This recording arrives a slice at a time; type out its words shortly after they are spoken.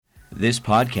This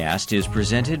podcast is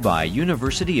presented by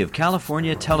University of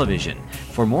California Television.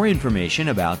 For more information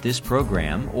about this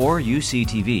program or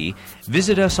UCTV,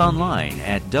 visit us online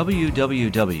at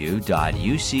www.uctv.tv.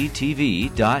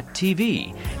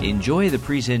 Enjoy the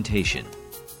presentation.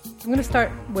 I'm going to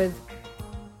start with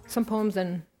some poems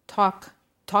and talk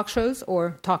shows,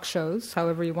 or talk shows,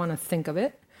 however you want to think of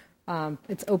it.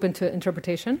 It's open to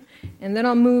interpretation. And then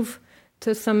I'll move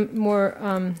to some more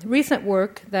recent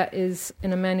work that is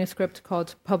in a manuscript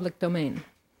called Public Domain.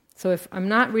 So if I'm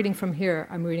not reading from here,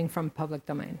 I'm reading from Public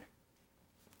Domain.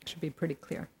 It should be pretty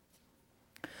clear.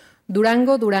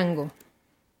 Durango, Durango.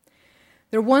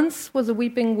 There once was a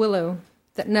weeping willow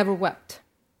that never wept.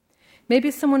 Maybe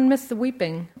someone missed the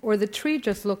weeping, or the tree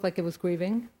just looked like it was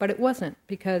grieving, but it wasn't,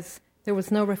 because there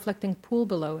was no reflecting pool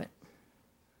below it.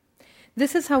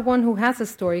 This is how one who has a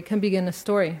story can begin a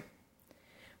story.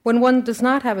 When one does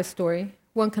not have a story,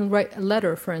 one can write a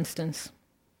letter, for instance.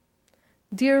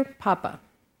 Dear Papa,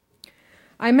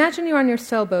 I imagine you're on your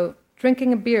sailboat,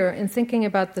 drinking a beer and thinking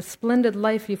about the splendid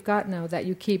life you've got now that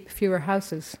you keep fewer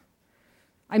houses.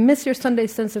 I miss your Sunday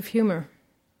sense of humor.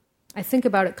 I think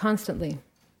about it constantly.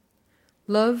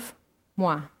 Love,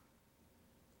 moi.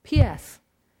 P.S.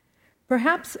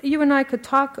 Perhaps you and I could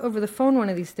talk over the phone one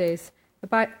of these days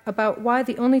about why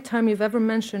the only time you've ever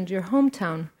mentioned your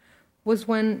hometown was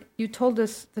when you told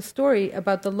us the story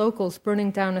about the locals burning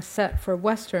down a set for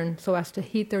Western so as to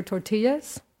heat their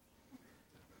tortillas.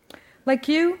 Like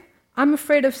you, I'm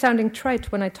afraid of sounding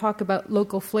trite when I talk about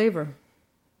local flavor.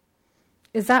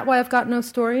 Is that why I've got no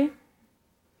story?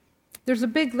 There's a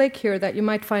big lake here that you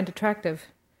might find attractive.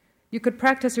 You could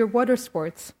practice your water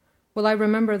sports while I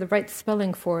remember the right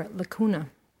spelling for lacuna.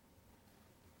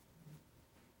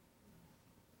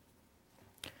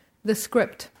 The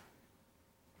script.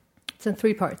 It's in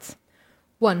 3 parts.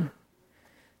 1.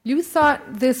 You thought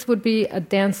this would be a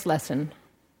dance lesson.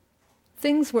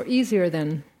 Things were easier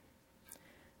then.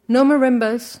 No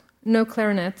marimbas, no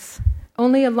clarinets,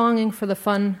 only a longing for the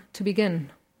fun to begin.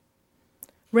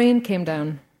 Rain came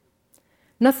down.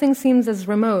 Nothing seems as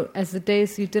remote as the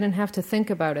days you didn't have to think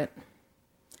about it.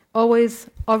 Always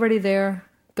already there,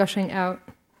 gushing out.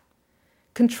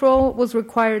 Control was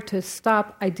required to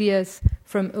stop ideas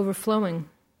from overflowing.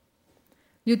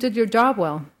 You did your job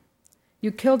well.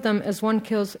 You killed them as one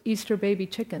kills Easter baby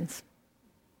chickens.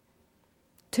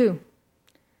 2.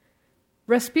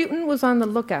 Rasputin was on the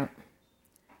lookout.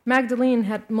 Magdalene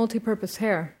had multi-purpose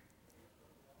hair.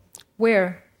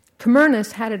 Where?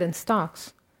 Camernus had it in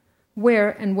stocks. Where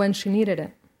and when she needed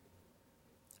it.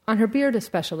 On her beard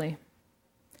especially.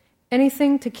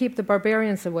 Anything to keep the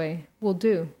barbarians away will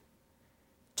do.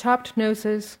 Chopped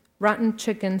noses, rotten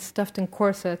chickens stuffed in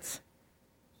corsets.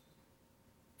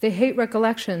 They hate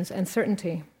recollections and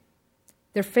certainty.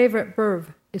 Their favorite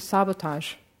verb is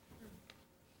sabotage.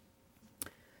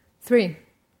 3.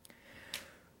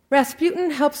 Rasputin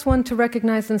helps one to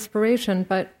recognize inspiration,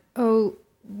 but,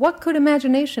 what could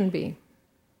imagination be?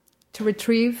 To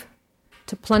retrieve,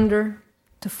 to plunder,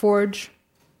 to forge,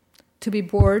 to be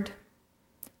bored,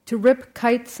 to rip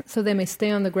kites so they may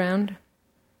stay on the ground,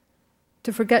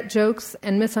 to forget jokes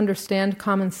and misunderstand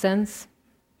common sense,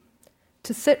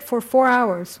 to sit for 4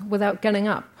 hours without getting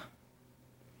up,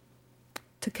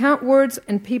 to count words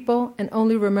and people and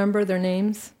only remember their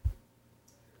names,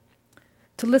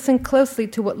 to listen closely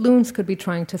to what loons could be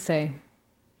trying to say,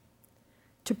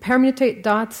 to permutate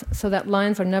dots so that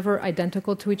lines are never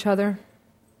identical to each other,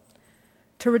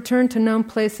 to return to known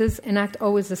places and act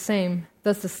always the same,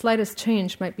 thus the slightest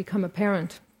change might become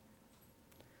apparent,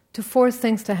 to force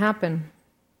things to happen,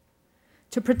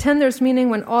 to pretend there's meaning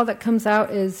when all that comes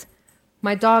out is,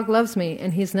 my dog loves me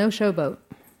and he's no showboat.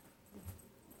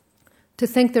 To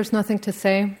think there's nothing to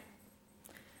say.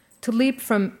 To leap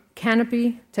from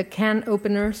canopy to can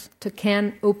openers to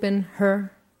can open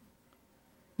her.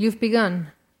 You've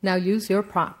begun. Now use your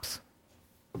props.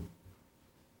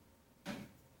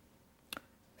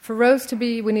 For Rose to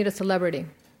be, we need a celebrity.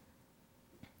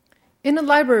 In a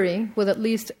library with at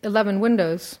least 11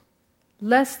 windows,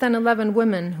 less than 11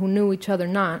 women who knew each other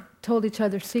not told each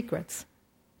other secrets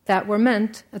that were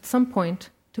meant, at some point,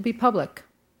 to be public.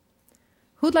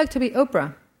 Who'd like to be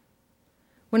Oprah?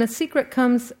 When a secret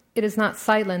comes, it is not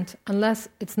silent unless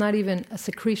it's not even a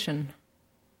secretion.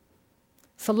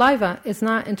 Saliva is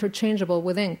not interchangeable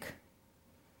with ink.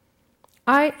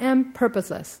 I am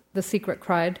purposeless, the secret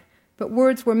cried, but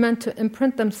words were meant to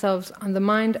imprint themselves on the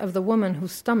mind of the woman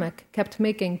whose stomach kept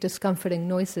making discomforting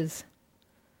noises.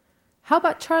 How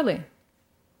about Charlie?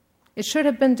 It should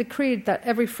have been decreed that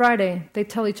every Friday they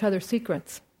tell each other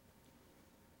secrets.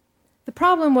 The The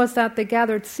problem was that they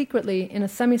gathered secretly in a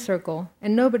semicircle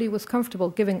and nobody was comfortable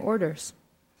giving orders.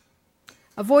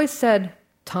 A voice said,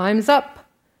 "Time's up,"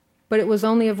 but it was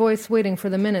only a voice waiting for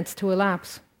the minutes to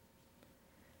elapse.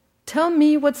 "Tell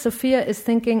me what Sophia is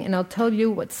thinking and I'll tell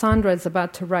you what Sandra is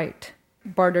about to write,"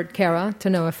 bartered Kara to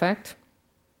no effect.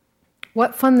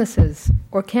 "What fun this is,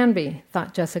 or can be,"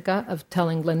 thought Jessica of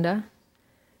telling Linda.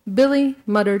 Billy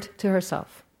muttered to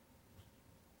herself.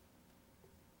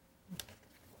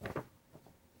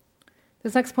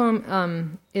 This next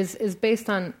poem is based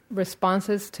on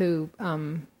responses to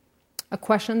a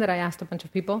question that I asked a bunch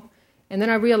of people, and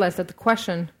then I realized that the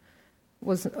question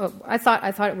was I thought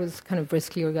it was kind of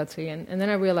risky or gutsy, and then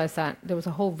I realized that there was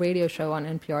a whole radio show on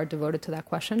NPR devoted to that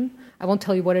question. I won't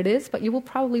tell you what it is, but you will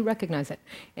probably recognize it.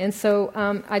 And so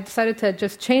I decided to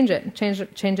just change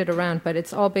it around, but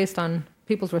it's all based on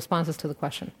people's responses to the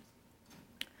question.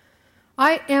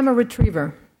 I am a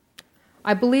retriever.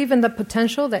 I believe in the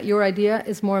potential that your idea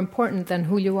is more important than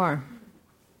who you are.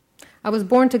 I was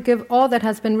born to give all that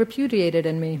has been repudiated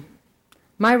in me.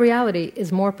 My reality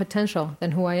is more potential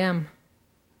than who I am.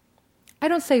 I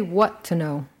don't say what to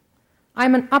know.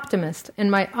 I'm an optimist,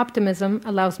 and my optimism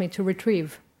allows me to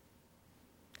retrieve.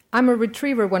 I'm a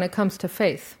retriever when it comes to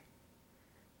faith.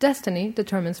 Destiny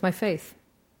determines my faith.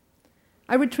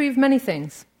 I retrieve many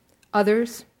things: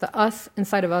 others, the us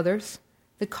inside of others,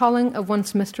 the calling of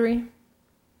one's mystery.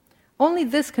 Only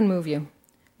this can move you.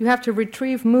 You have to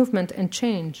retrieve movement and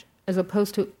change, as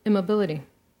opposed to immobility.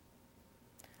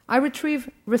 I retrieve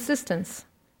resistance,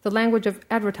 the language of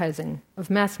advertising,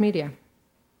 of mass media.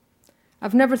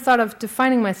 I've never thought of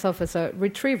defining myself as a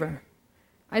retriever.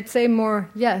 I'd say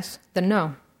more yes than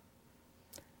no.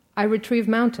 I retrieve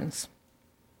mountains.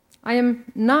 I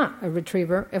am not a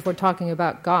retriever if we're talking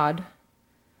about God.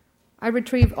 I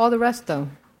retrieve all the rest, though.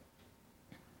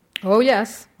 Oh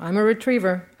yes, I'm a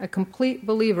retriever, a complete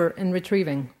believer in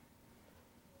retrieving.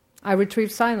 I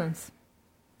retrieve silence.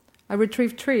 I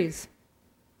retrieve trees.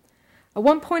 At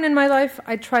one point in my life,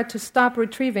 I tried to stop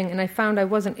retrieving, and I found I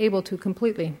wasn't able to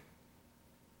completely.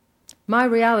 My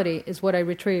reality is what I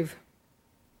retrieve.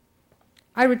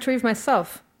 I retrieve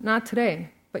myself, not today,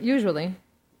 but usually,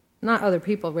 not other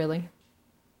people, really.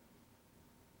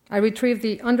 I retrieve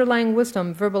the underlying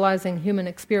wisdom verbalizing human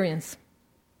experience.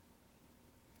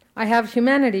 I have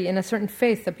humanity in a certain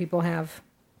faith that people have.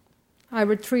 I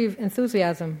retrieve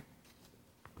enthusiasm.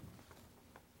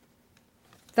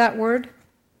 That word?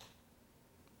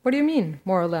 What do you mean,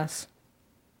 more or less?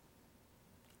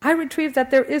 I retrieve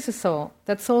that there is a soul,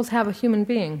 that souls have a human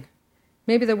being.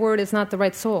 Maybe the word is not the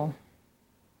right soul.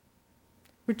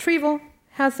 Retrieval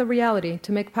has the reality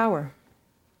to make power.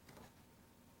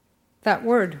 That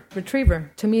word,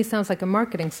 retriever, to me sounds like a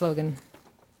marketing slogan.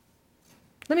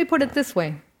 Let me put it this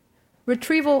way.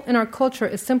 Retrieval in our culture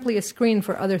is simply a screen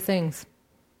for other things.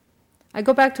 I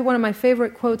go back to one of my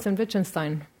favorite quotes in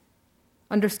Wittgenstein.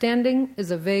 Understanding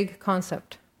is a vague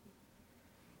concept.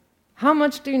 How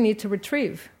much do you need to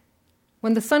retrieve?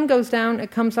 When the sun goes down,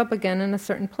 it comes up again in a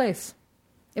certain place.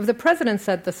 If the president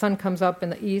said the sun comes up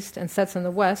in the east and sets in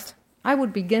the west, I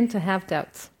would begin to have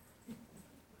doubts.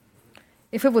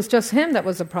 If it was just him that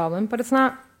was the problem, but it's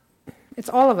not. It's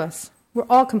all of us. We're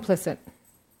all complicit.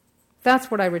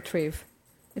 That's what I retrieve.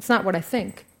 It's not what I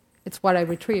think. It's what I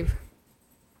retrieve.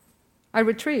 I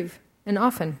retrieve, and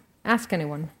often, ask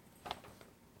anyone.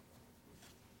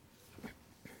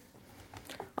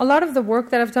 A lot of the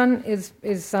work that I've done a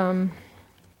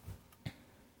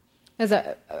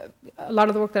lot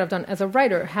of the work that I've done as a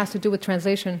writer has to do with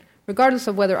translation, regardless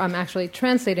of whether I'm actually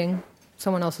translating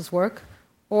someone else's work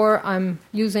or I'm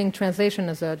using translation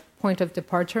as a point of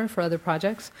departure for other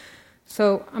projects.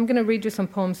 So I'm going to read you some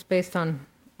poems based on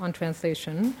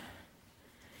translation.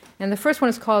 And the first one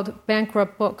is called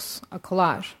Bankrupt Books, a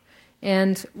Collage.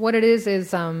 And what it is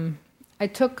I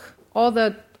took all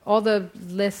the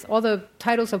lists, all the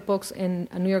titles of books in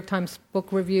a New York Times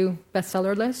Book Review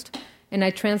bestseller list, and I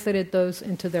translated those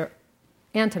into their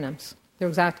antonyms,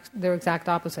 their exact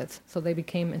opposites. So they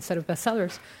became, instead of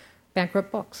bestsellers,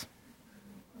 bankrupt books.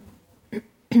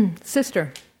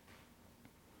 Sister,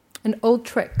 an old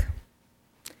trick.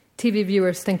 TV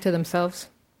viewers think to themselves.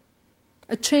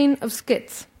 A chain of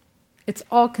skits. It's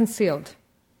all concealed.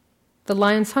 The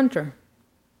lion's hunter.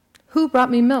 Who brought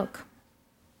me milk?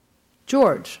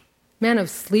 George, man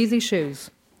of sleazy shoes.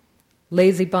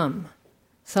 Lazy bum.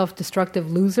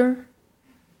 Self-destructive loser.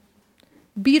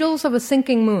 Beetles of a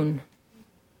sinking moon.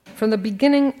 From the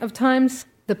beginning of times,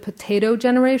 the potato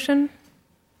generation.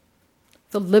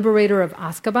 The liberator of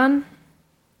Azkaban.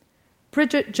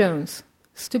 Bridget Jones,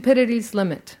 stupidity's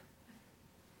limit.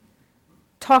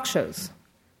 Talk shows.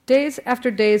 Days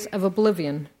after days of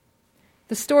oblivion,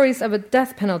 the stories of a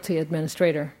death penalty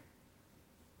administrator,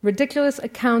 ridiculous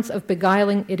accounts of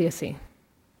beguiling idiocy.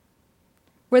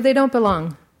 Where they don't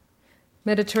belong,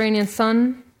 Mediterranean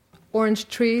sun, orange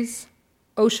trees,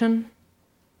 ocean,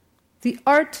 the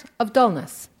art of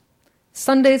dullness,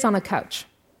 Sundays on a couch,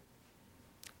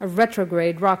 a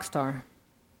retrograde rock star.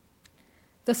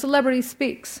 The celebrity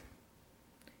speaks,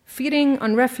 feeding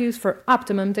on refuse for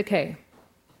optimum decay.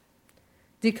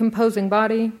 Decomposing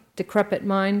body, decrepit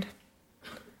mind,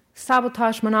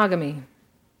 sabotage monogamy,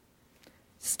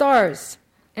 stars,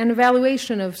 and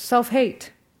evaluation of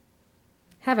self-hate.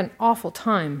 Have an awful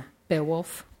time,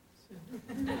 Beowulf.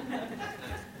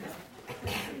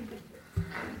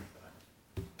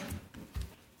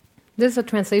 This is a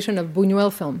translation of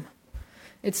Buñuel film.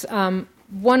 It's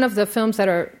one of the films that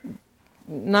are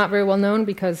not very well known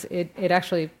because it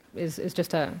actually is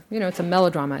just it's a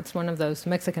melodrama. It's one of those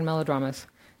Mexican melodramas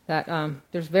that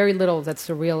there's very little that's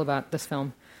surreal about this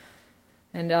film.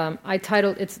 And I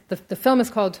titled, the film is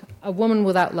called A Woman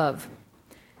Without Love.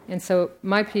 And so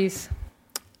my piece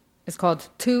is called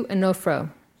To and No Fro.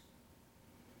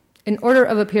 In order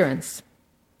of appearance.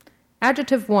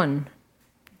 Adjective 1,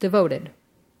 devoted.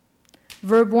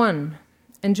 Verb 1,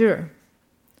 endure.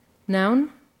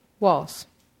 Noun, waltz.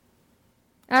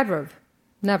 Adverb,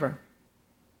 never.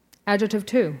 Adjective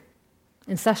 2,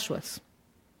 incestuous.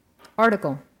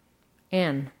 Article,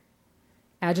 Anne.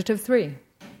 Adjective 3,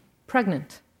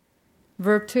 pregnant.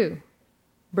 Verb 2,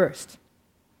 burst.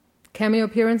 Cameo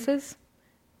appearances,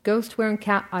 ghost wearing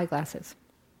cat eyeglasses.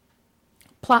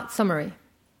 Plot summary.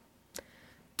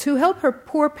 To help her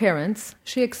poor parents,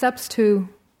 she accepts to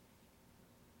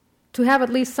have at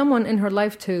least someone in her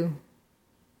life to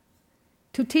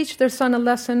teach their son a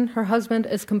lesson. Her husband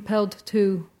is compelled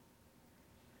to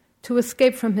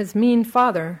escape from his mean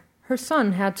father. Her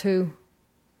son had to.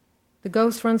 The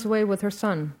ghost runs away with her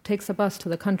son, takes a bus to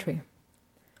the country.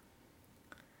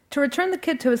 To return the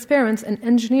kid to his parents, an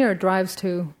engineer drives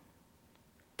to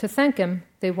thank him.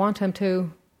 They want him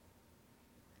to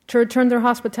return their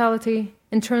hospitality.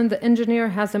 In turn, the engineer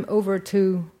has them over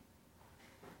to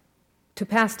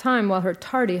pass time while her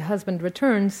tardy husband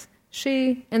returns.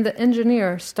 She and the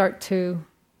engineer start to.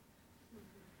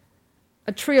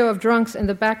 A trio of drunks in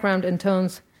the background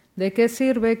intones, ¿De qué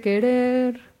sirve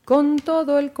querer con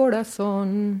todo el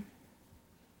corazón?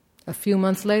 A few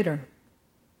months later.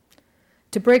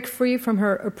 To break free from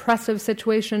her oppressive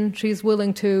situation, she's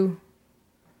willing to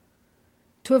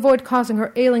avoid causing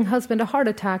her ailing husband a heart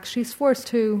attack. She's forced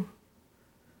to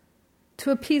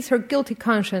appease her guilty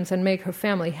conscience and make her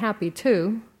family happy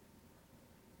too.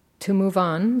 To move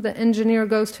on, the engineer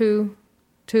goes to.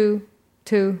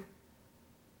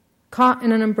 Caught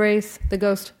in an embrace, the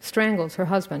ghost strangles her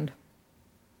husband.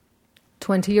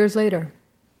 20 years later.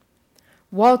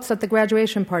 Waltz at the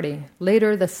graduation party,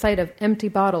 later the sight of empty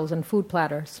bottles and food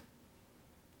platters.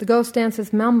 The ghost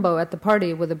dances mambo at the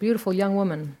party with a beautiful young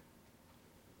woman.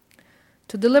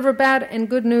 To deliver bad and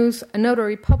good news, a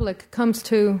notary public comes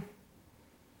to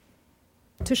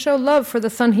show love for the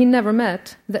son he never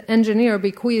met. The engineer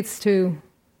bequeaths to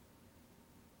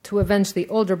avenge the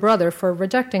older brother for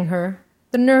rejecting her.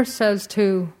 The nurse says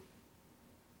to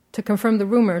confirm the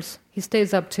rumors. He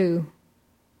stays up to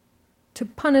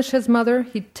punish his mother.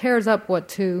 He tears up what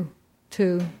to.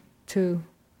 The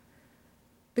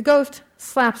ghost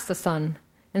slaps the son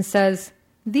and says,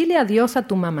 Dile adiós a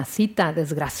tu mamacita,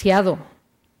 desgraciado.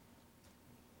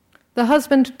 The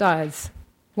husband dies.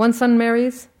 One son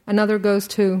marries, another goes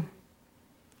to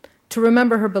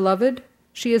remember her beloved.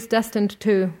 She is destined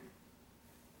to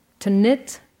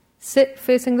knit, sit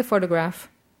facing the photograph,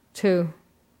 the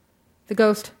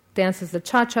ghost dances the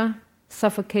cha-cha,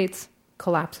 suffocates,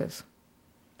 collapses.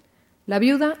 La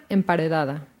viuda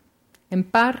emparedada,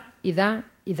 empar y da,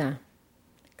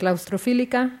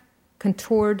 claustrofílica,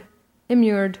 contoured,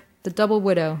 immured, the double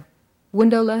widow,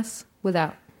 windowless,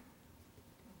 without.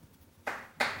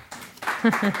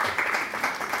 Let's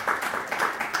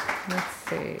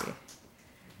see.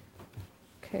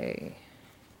 Okay.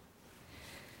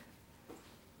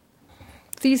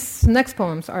 These next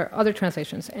poems are other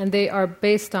translations, and they are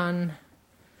based on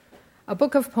a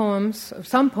book of poems,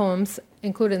 some poems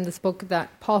included in this book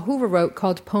that Paul Hoover wrote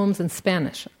called Poems in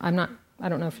Spanish. I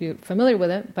don't know if you're familiar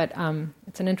with it, but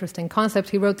it's an interesting concept.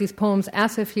 He wrote these poems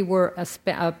as if he were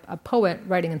a poet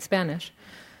writing in Spanish.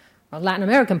 A Latin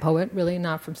American poet, really,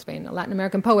 not from Spain, a Latin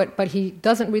American poet, but he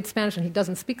doesn't read Spanish and he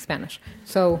doesn't speak Spanish.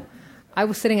 So I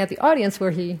was sitting at the audience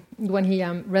when he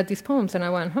read these poems, and I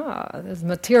went, there's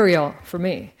material for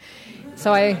me.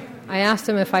 So I asked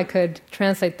him if I could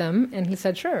translate them, and he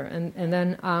said, sure. And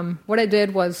then what I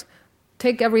did was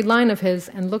take every line of his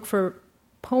and look for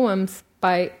poems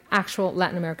by actual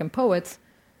Latin American poets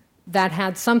that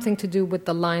had something to do with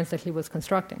the lines that he was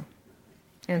constructing.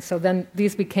 And so then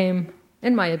these became,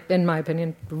 in my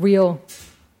opinion, real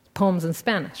poems in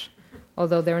Spanish,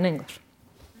 although they're in English.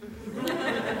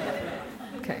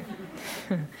 Okay.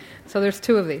 So there's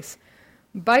two of these.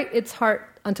 Bite its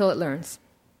heart until it learns.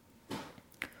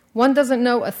 One doesn't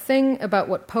know a thing about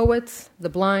what poets, the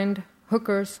blind,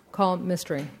 hookers call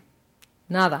mystery.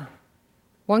 Nada.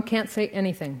 One can't say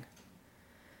anything.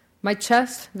 My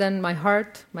chest, then my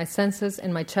heart, my senses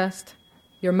in my chest,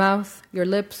 your mouth, your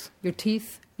lips, your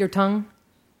teeth, your tongue.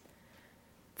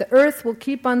 The earth will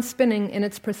keep on spinning in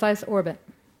its precise orbit.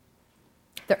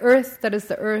 The earth that is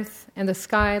the earth, and the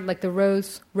sky like the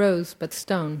rose but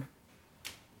stone.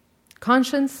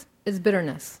 Conscience is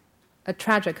bitterness, a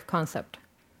tragic concept.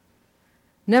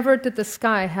 Never did the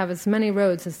sky have as many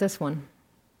roads as this one.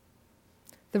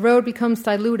 The road becomes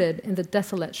diluted in the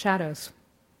desolate shadows.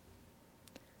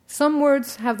 Some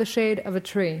words have the shade of a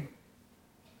tree.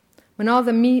 When all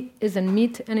the meat isn't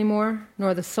meat anymore,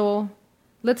 nor the soul,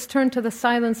 let's turn to the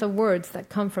silence of words that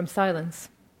come from silence.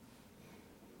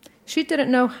 She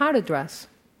didn't know how to dress,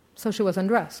 so she was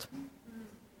undressed.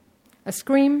 A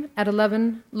scream at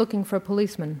 11, looking for a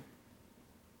policeman.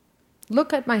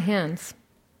 Look at my hands,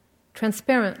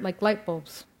 transparent like light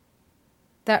bulbs.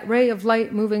 That ray of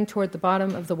light moving toward the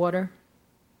bottom of the water.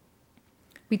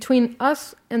 Between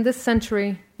us and this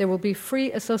century, there will be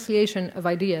free association of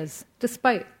ideas,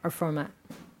 despite our format.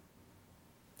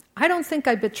 I don't think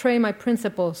I betray my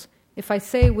principles if I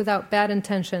say without bad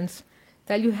intentions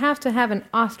that you have to have an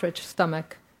ostrich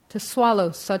stomach to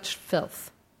swallow such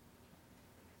filth.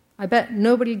 I bet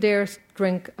nobody dares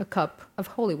drink a cup of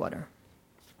holy water.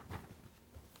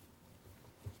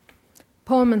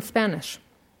 Poem in Spanish.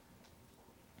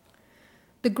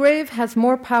 The grave has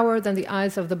more power than the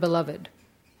eyes of the beloved.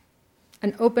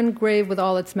 An open grave with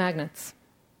all its magnets.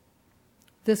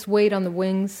 This weight on the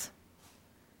wings.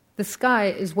 The sky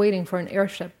is waiting for an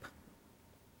airship.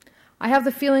 I have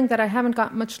the feeling that I haven't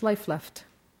got much life left.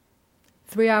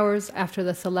 3 hours after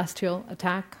the celestial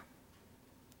attack.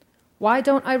 Why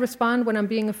don't I respond when I'm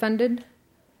being offended?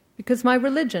 Because my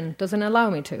religion doesn't allow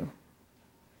me to.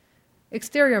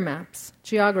 Exterior maps,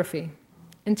 geography.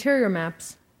 Interior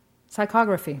maps,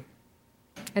 psychography.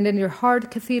 And in your hard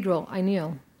cathedral I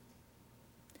kneel.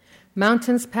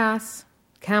 Mountains pass,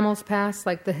 camels pass,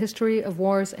 like the history of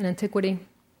wars in antiquity.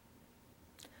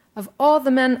 Of all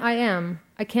the men I am,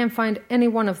 I can't find any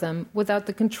one of them without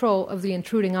the control of the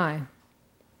intruding eye.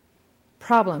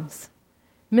 Problems,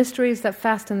 mysteries that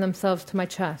fasten themselves to my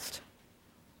chest.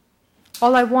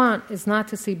 All I want is not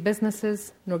to see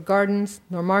businesses, nor gardens,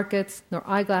 nor markets, nor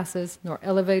eyeglasses, nor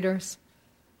elevators.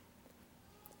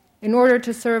 In order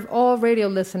to serve all radio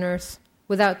listeners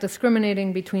without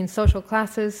discriminating between social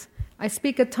classes, I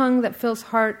speak a tongue that fills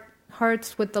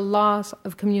hearts with the laws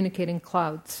of communicating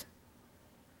clouds.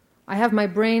 I have my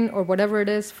brain, or whatever it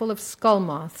is, full of skull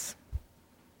moths.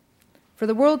 For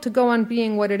the world to go on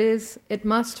being what it is, it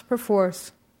must,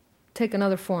 perforce, take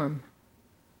another form.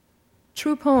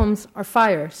 True poems are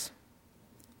fires.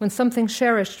 When something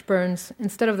cherished burns,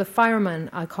 instead of the fireman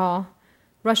I call,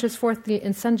 rushes forth the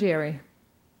incendiary.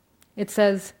 It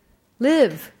says,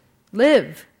 live,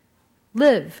 live,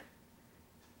 live.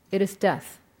 It is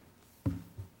death.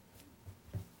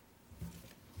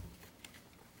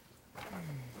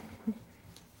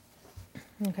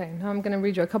 Okay, now I'm going to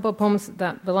read you a couple of poems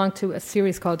that belong to a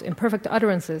series called Imperfect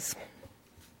Utterances.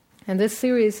 And this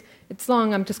series, it's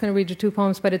long, I'm just going to read you 2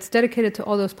 poems, but it's dedicated to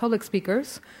all those public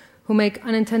speakers who make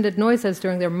unintended noises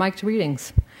during their mic'd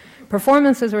readings,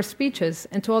 performances or speeches,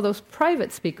 and to all those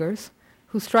private speakers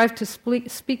who strive to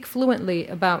speak fluently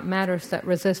about matters that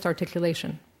resist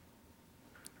articulation.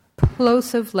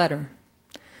 Plosive letter.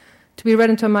 To be read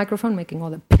into a microphone, making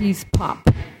all the P's pop.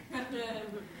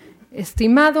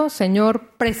 Estimado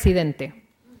señor presidente,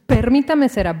 permítame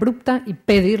ser abrupta y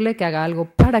pedirle que haga algo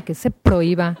para que se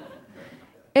prohíba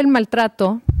el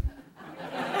maltrato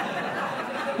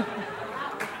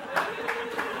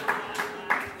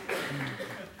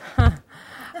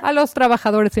a los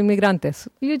trabajadores inmigrantes.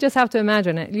 You just have to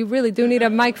imagine it. You really do need a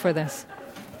mic for this.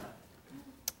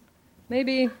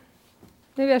 Maybe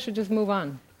I should just move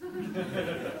on.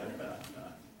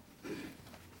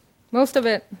 Most of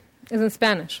it is in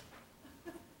Spanish.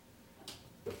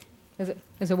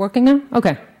 Is it working now?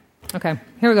 Okay,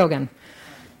 here we go again.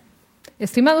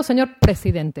 Estimado señor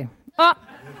presidente.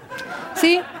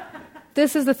 See,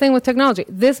 this is the thing with technology.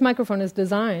 This microphone is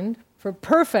designed for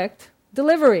perfect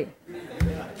delivery.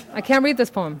 I can't read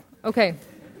this poem. Okay,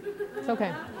 it's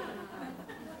okay.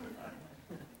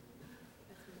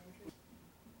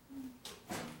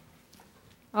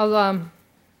 I'll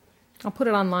put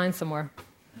it online somewhere.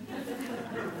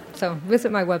 So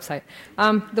visit my website.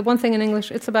 The one thing in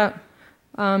English, it's about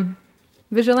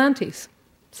vigilantes.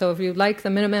 So if you like the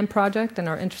Minuteman Project and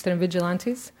are interested in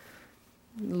vigilantes,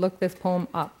 look this poem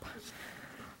up.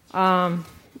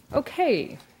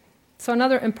 Okay. So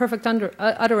another imperfect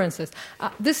utterances.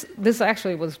 This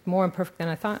actually was more imperfect than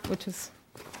I thought, which is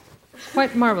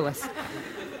quite marvelous.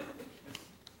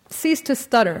 Cease to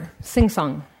stutter,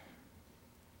 sing-song.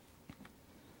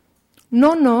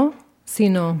 No,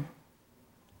 sino.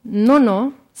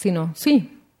 No, sino sí.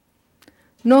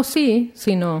 No, sí,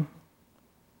 sino.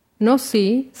 No,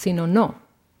 sí, sino no.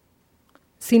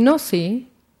 Si no, sí,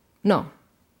 no.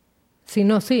 Si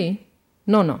no, sí,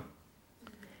 no.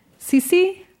 Si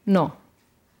sí, no.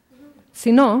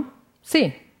 Si no,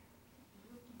 sí.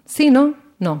 Si no,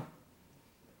 no.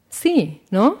 Sí,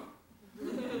 no.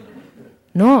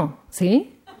 No,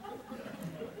 sí.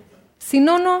 Si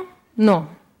no, no.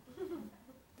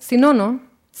 Si no,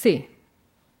 sí.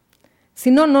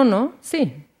 Si no,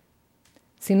 sí.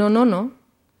 Si no, no.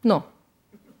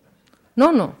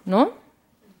 No, no.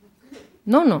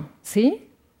 No, sí.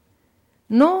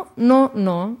 No,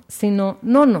 sino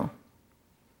no.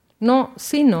 No,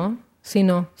 sino,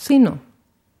 sino.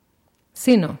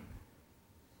 Sino.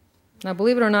 Now,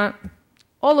 believe it or not,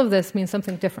 all of this means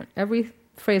something different. Every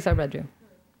phrase I read you.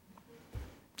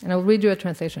 And I'll read you a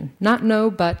translation. Not no,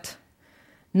 but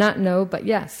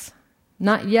yes.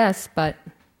 Not yes, but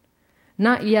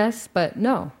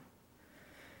no.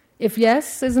 If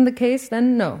yes isn't the case,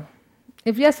 then no.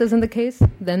 If yes isn't the case,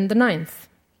 then the ninth.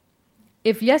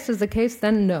 If yes is the case,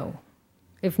 then no.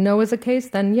 If no is the case,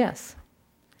 then yes.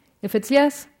 If it's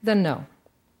yes, then no.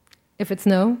 If it's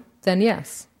no, then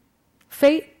yes.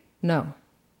 Fate, no.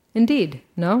 Indeed,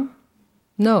 no.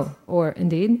 No, or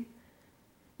indeed.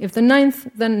 If the ninth,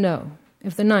 then no.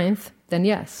 If the ninth, then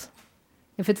yes.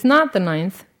 If it's not the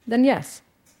ninth, then yes.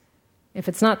 If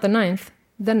it's not the ninth,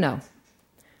 then no.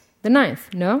 The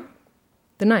ninth, no.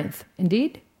 The ninth,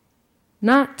 indeed.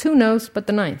 Not two no's, but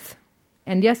the ninth.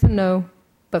 And yes and no,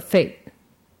 but fate.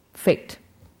 Fate.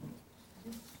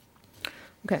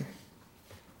 Okay.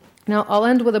 Now I'll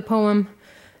end with a poem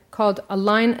called A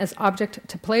Line as Object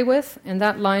to Play With, and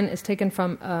that line is taken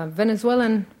from a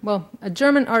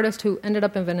German artist who ended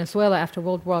up in Venezuela after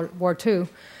World War II.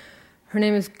 Her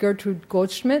name is Gertrude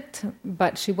Goldschmidt,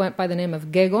 but she went by the name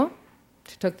of Gego.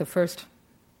 She took the first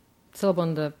syllable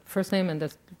in the first name and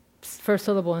the first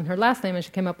syllable in her last name, and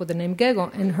she came up with the name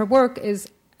Gego, and her work is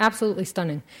absolutely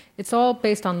stunning. It's all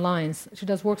based on lines. She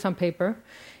does works on paper,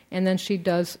 and then she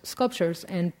does sculptures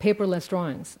and paperless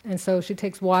drawings. And so she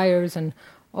takes wires and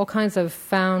all kinds of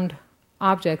found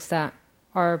objects that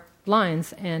are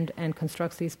lines and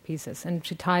constructs these pieces. And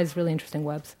she ties really interesting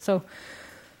webs. So,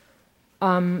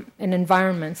 in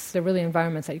environments, they're really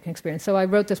environments that you can experience. So I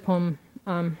wrote this poem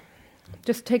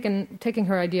just taking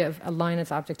her idea of a line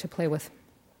as object to play with.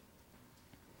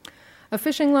 A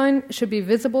fishing line should be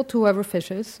visible to whoever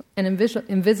fishes and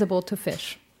invisible to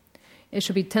fish. It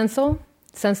should be tensile,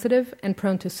 sensitive, and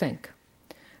prone to sink.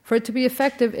 For it to be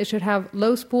effective, it should have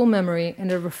low spool memory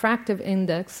and a refractive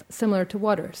index similar to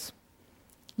water's.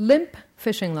 Limp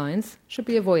fishing lines should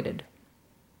be avoided.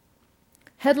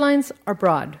 Headlines are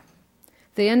broad.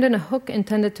 They end in a hook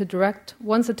intended to direct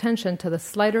one's attention to the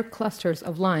slighter clusters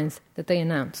of lines that they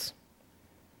announce.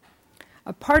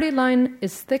 A party line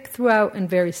is thick throughout and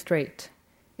very straight.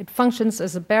 It functions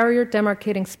as a barrier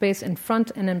demarcating space in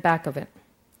front and in back of it.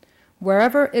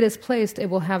 Wherever it is placed, it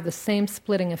will have the same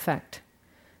splitting effect.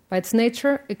 By its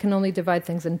nature, it can only divide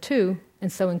things in two,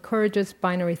 and so encourages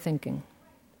binary thinking.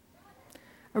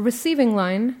 A receiving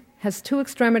line has two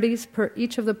extremities per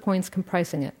each of the points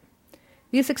comprising it.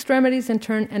 These extremities, in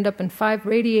turn, end up in 5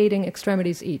 radiating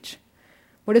extremities each.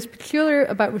 What is peculiar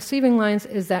about receiving lines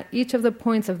is that each of the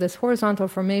points of this horizontal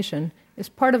formation is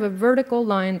part of a vertical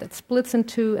line that splits in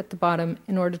two at the bottom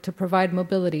in order to provide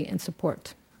mobility and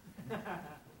support.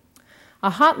 A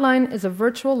hot line is a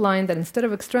virtual line that instead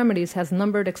of extremities has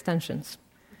numbered extensions.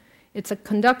 It's a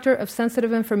conductor of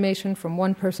sensitive information from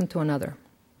one person to another.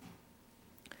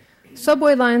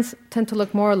 Subway lines tend to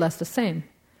look more or less the same,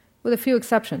 with a few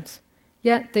exceptions.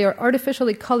 Yet they are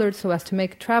artificially colored so as to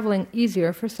make traveling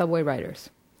easier for subway riders.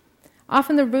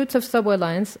 Often the routes of subway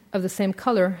lines of the same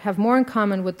color have more in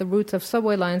common with the routes of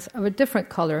subway lines of a different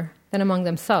color than among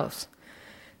themselves.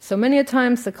 So many a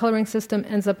times the coloring system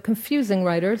ends up confusing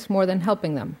riders more than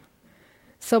helping them.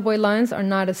 Subway lines are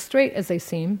not as straight as they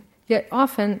seem, yet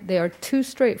often they are too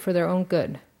straight for their own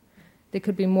good. They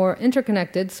could be more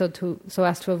interconnected so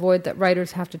as to avoid that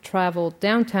riders have to travel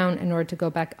downtown in order to go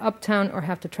back uptown or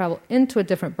have to travel into a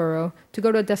different borough to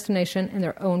go to a destination in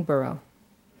their own borough.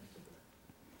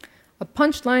 A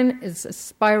punch line is a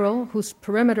spiral whose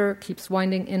perimeter keeps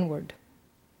winding inward.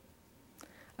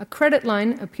 A credit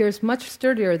line appears much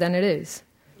sturdier than it is.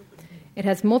 It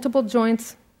has multiple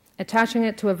joints attaching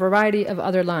it to a variety of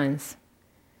other lines.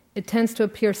 It tends to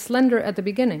appear slender at the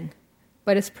beginning,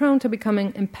 but is prone to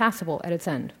becoming impassable at its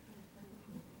end.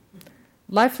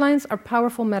 Lifelines are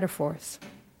powerful metaphors.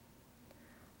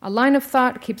 A line of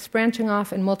thought keeps branching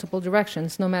off in multiple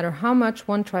directions, no matter how much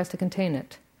one tries to contain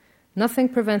it. Nothing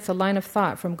prevents a line of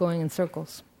thought from going in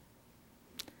circles.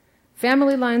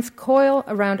 Family lines coil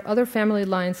around other family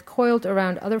lines, coiled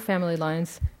around other family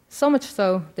lines, so much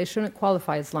so they shouldn't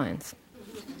qualify as lines.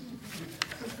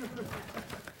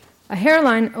 A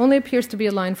hairline only appears to be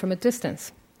a line from a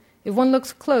distance. If one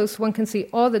looks close, one can see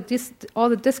all the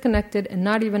disconnected and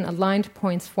not even aligned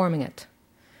points forming it.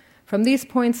 From these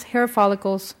points, hair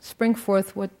follicles spring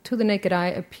forth what to the naked eye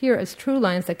appear as true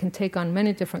lines that can take on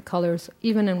many different colors,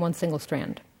 even in one single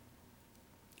strand.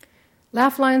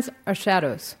 Laugh lines are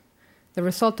shadows, the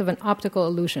result of an optical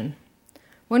illusion.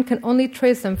 One can only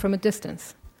trace them from a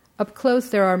distance. Up close,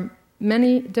 there are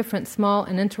many different small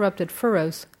and interrupted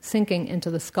furrows sinking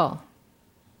into the skull.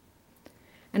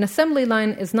 An assembly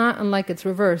line is not unlike its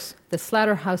reverse, the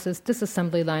slaughterhouse's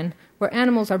disassembly line, where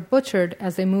animals are butchered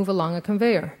as they move along a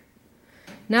conveyor.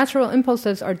 Natural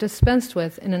impulses are dispensed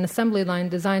with in an assembly line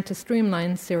designed to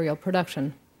streamline serial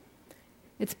production.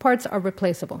 Its parts are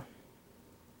replaceable.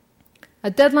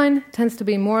 A deadline tends to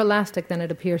be more elastic than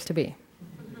it appears to be.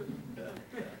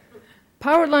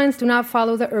 Power lines do not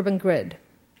follow the urban grid.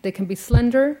 They can be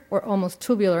slender or almost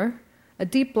tubular, a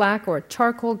deep black or a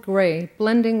charcoal gray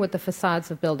blending with the facades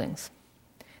of buildings.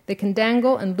 They can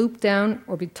dangle and loop down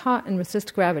or be taut and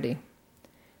resist gravity.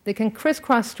 They can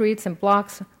crisscross streets and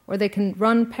blocks, or they can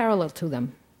run parallel to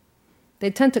them.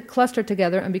 They tend to cluster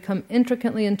together and become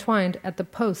intricately entwined at the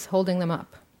posts holding them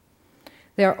up.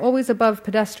 They are always above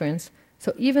pedestrians,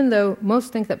 so even though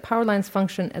most think that power lines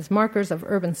function as markers of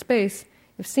urban space,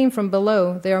 if seen from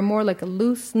below, they are more like a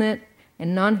loose-knit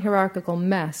and non-hierarchical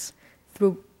mesh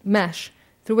through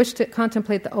which to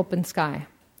contemplate the open sky.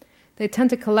 They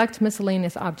tend to collect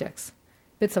miscellaneous objects,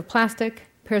 bits of plastic,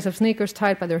 pairs of sneakers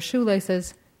tied by their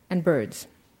shoelaces, and birds.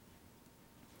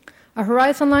 A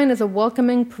horizon line is a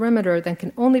welcoming perimeter that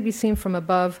can only be seen from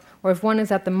above or if one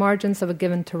is at the margins of a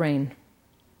given terrain.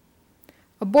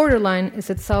 A borderline is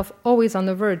itself always on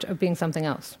the verge of being something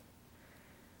else.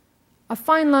 A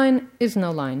fine line is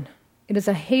no line. It is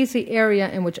a hazy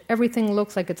area in which everything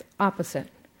looks like its opposite,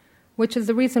 which is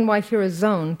the reason why here a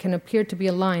zone can appear to be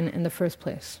a line in the first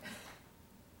place.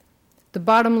 The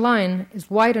bottom line is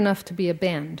wide enough to be a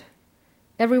band.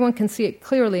 Everyone can see it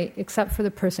clearly except for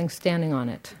the person standing on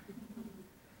it.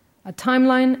 A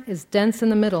timeline is dense in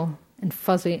the middle and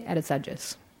fuzzy at its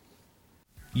edges.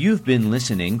 You've been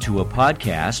listening to a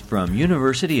podcast from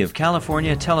University of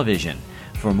California Television.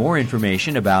 For more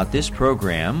information about this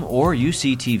program or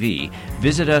UCTV,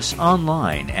 visit us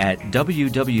online at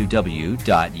www.uctv.tv.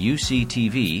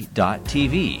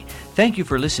 Thank you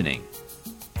for listening.